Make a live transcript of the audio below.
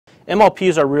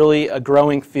MLPs are really a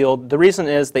growing field. The reason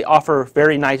is they offer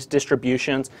very nice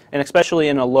distributions, and especially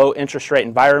in a low interest rate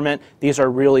environment, these are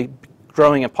really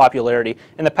growing in popularity.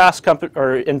 In the past,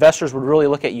 investors would really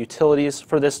look at utilities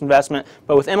for this investment,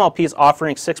 but with MLPs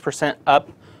offering 6% up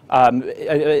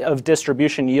of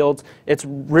distribution yields, it's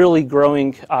really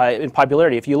growing in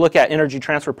popularity. If you look at Energy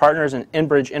Transfer Partners and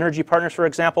Enbridge Energy Partners, for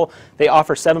example, they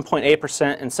offer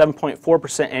 7.8% and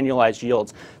 7.4% annualized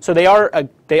yields. So they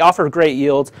offer great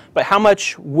yields, but how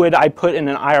much would I put in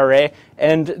an IRA?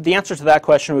 And the answer to that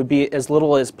question would be as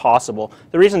little as possible.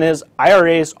 The reason is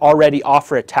IRAs already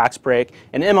offer a tax break,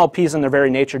 and MLPs in their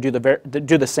very nature do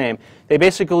the same. They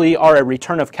basically are a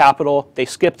return of capital. They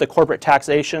skip the corporate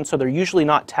taxation, so they're usually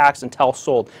not taxed until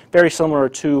sold. Very similar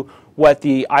to what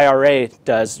the IRA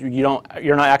does.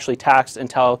 You're not actually taxed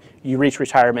until you reach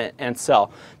retirement and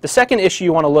sell. The second issue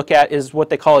you want to look at is what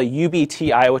they call a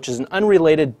UBTI, which is an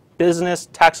unrelated business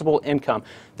taxable income.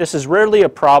 This is rarely a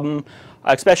problem,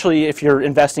 especially if you're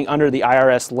investing under the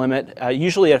IRS limit.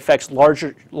 Usually it affects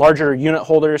larger unit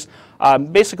holders.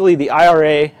 Basically, the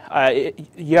IRA,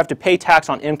 you have to pay tax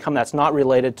on income that's not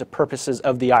related to purposes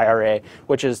of the IRA,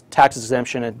 which is tax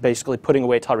exemption and basically putting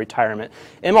away till retirement.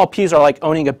 MLPs are like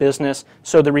owning a business,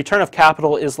 so the return of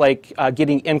capital is like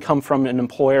getting income from an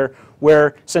employer,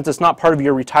 where since it's not part of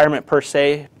your retirement per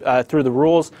se through the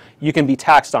rules, you can be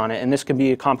taxed on it, and this can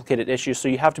be a complicated issue, so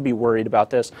you have to be worried about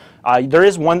this. There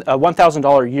is a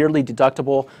 $1,000 yearly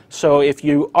deductible, so if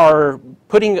you are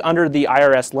putting under the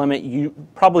IRS limit, you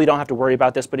probably don't have to worry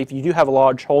about this, but if you do have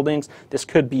large holdings, this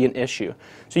could be an issue.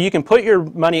 So you can put your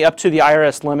money up to the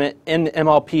IRS limit in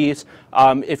MLPs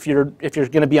if you're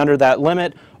going to be under that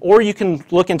limit, or you can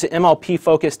look into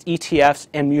MLP-focused ETFs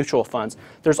and mutual funds.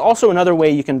 There's also another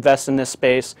way you can invest in this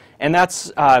space, and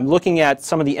that's looking at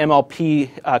some of the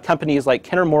MLP companies like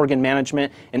Kinder Morgan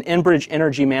Management and Enbridge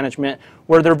Energy Management,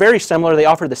 where they're very similar. They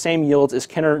offer the same yields as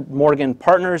Kinder Morgan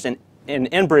Partners and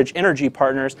Enbridge Energy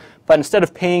Partners, but instead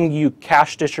of paying you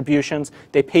cash distributions,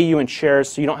 they pay you in shares,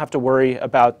 so you don't have to worry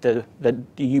about the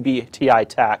UBTI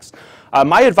tax.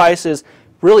 My advice is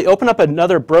really open up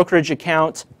another brokerage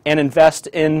account and invest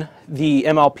in the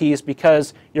MLPs,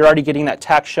 because you're already getting that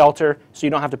tax shelter, so you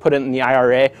don't have to put it in the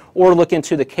IRA, or look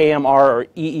into the KMR or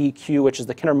EEQ, which is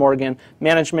the Kinder Morgan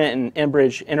Management and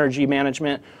Enbridge Energy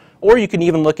Management, or you can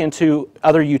even look into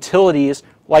other utilities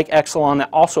like Exelon that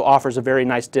also offers a very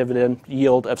nice dividend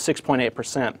yield of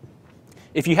 6.8%.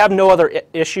 If you have no other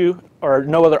issue or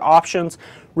no other options,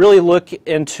 really look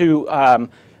into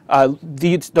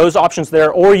those options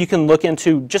there, or you can look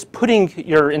into just putting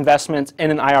your investments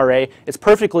in an IRA. It's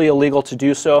perfectly illegal to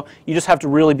do so. You just have to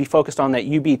really be focused on that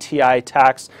UBTI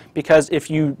tax, because if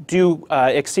you do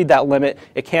exceed that limit,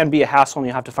 it can be a hassle and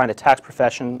you have to find a tax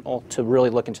professional to really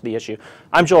look into the issue.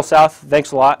 I'm Joel South.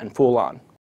 Thanks a lot, and Fool on.